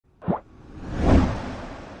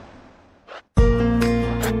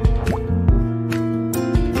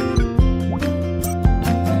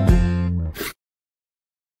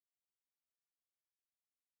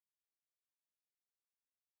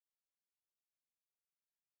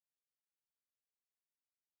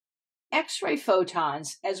X-ray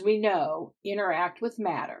photons, as we know, interact with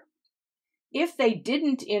matter. If they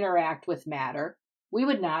didn't interact with matter, we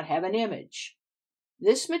would not have an image.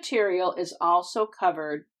 This material is also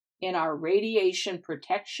covered in our radiation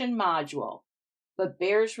protection module, but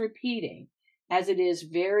bears repeating as it is a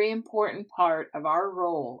very important part of our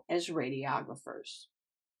role as radiographers.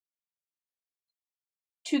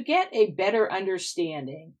 To get a better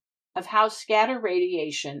understanding of how scatter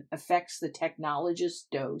radiation affects the technologist's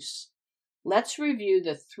dose, let's review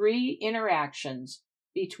the 3 interactions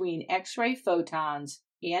between X-ray photons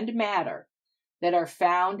and matter that are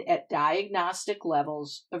found at diagnostic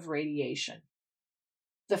levels of radiation.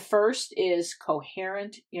 The first is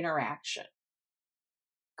coherent interaction.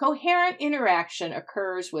 Coherent interaction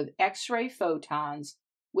occurs with X-ray photons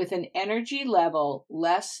with an energy level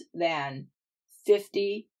less than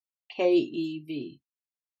 50 keV.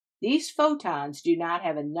 These photons do not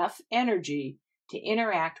have enough energy to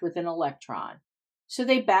interact with an electron, so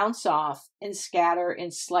they bounce off and scatter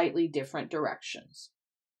in slightly different directions.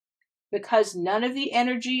 Because none of the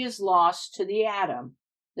energy is lost to the atom,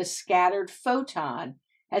 the scattered photon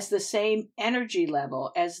has the same energy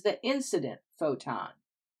level as the incident photon.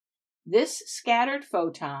 This scattered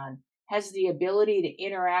photon has the ability to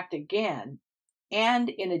interact again and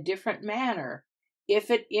in a different manner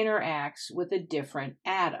if it interacts with a different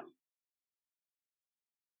atom.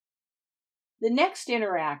 The next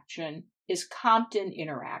interaction is Compton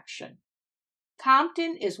interaction.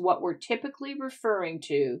 Compton is what we're typically referring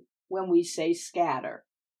to when we say scatter.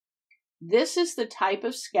 This is the type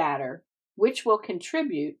of scatter which will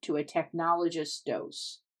contribute to a technologist's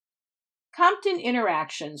dose. Compton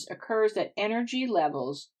interactions occurs at energy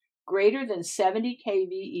levels greater than 70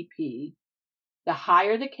 keVEP. The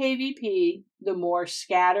higher the keVP, the more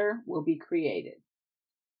scatter will be created.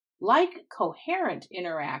 Like coherent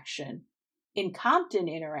interaction, in Compton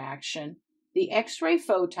interaction, the X-ray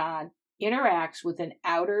photon interacts with an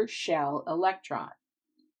outer shell electron.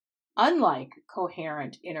 Unlike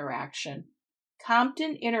coherent interaction,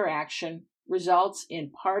 Compton interaction results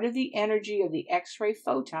in part of the energy of the X-ray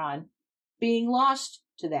photon being lost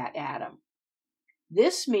to that atom.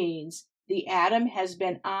 This means the atom has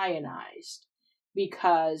been ionized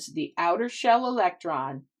because the outer shell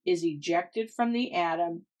electron is ejected from the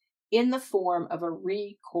atom in the form of a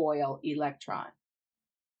recoil electron.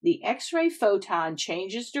 The X-ray photon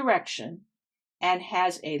changes direction and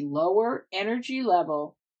has a lower energy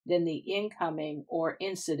level than the incoming or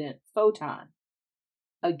incident photon.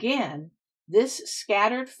 Again, this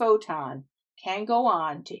scattered photon can go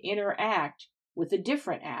on to interact with a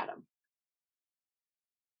different atom.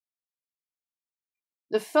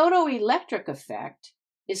 The photoelectric effect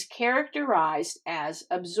is characterized as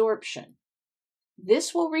absorption.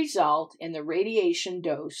 This will result in the radiation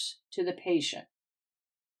dose to the patient.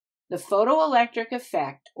 The photoelectric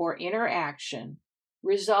effect or interaction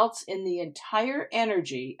results in the entire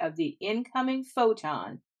energy of the incoming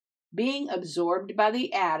photon being absorbed by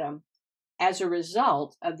the atom as a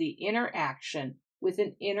result of the interaction with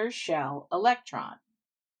an inner shell electron.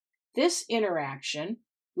 This interaction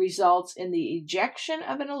results in the ejection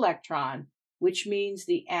of an electron, which means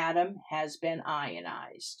the atom has been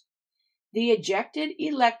ionized. The ejected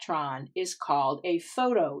electron is called a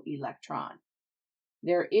photoelectron.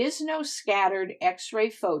 There is no scattered X-ray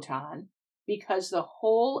photon because the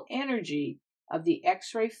whole energy of the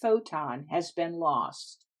X-ray photon has been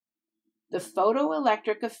lost. The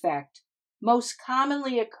photoelectric effect most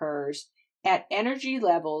commonly occurs at energy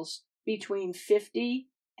levels between 50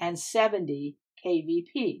 and 70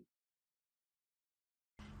 keVP.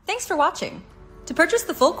 Thanks for watching. To purchase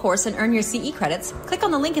the full course and earn your CE credits, click on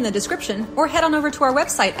the link in the description or head on over to our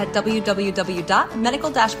website at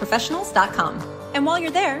www.medical-professionals.com. And while you're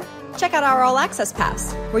there, check out our All Access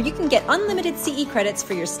Pass, where you can get unlimited CE credits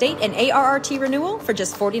for your state and ARRT renewal for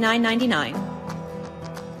just $49.99.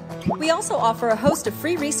 We also offer a host of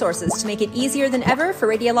free resources to make it easier than ever for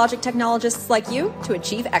radiologic technologists like you to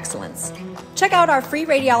achieve excellence. Check out our free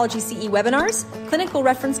radiology CE webinars, clinical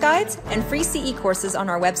reference guides, and free CE courses on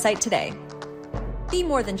our website today. Be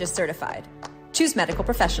more than just certified. Choose medical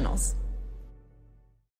professionals.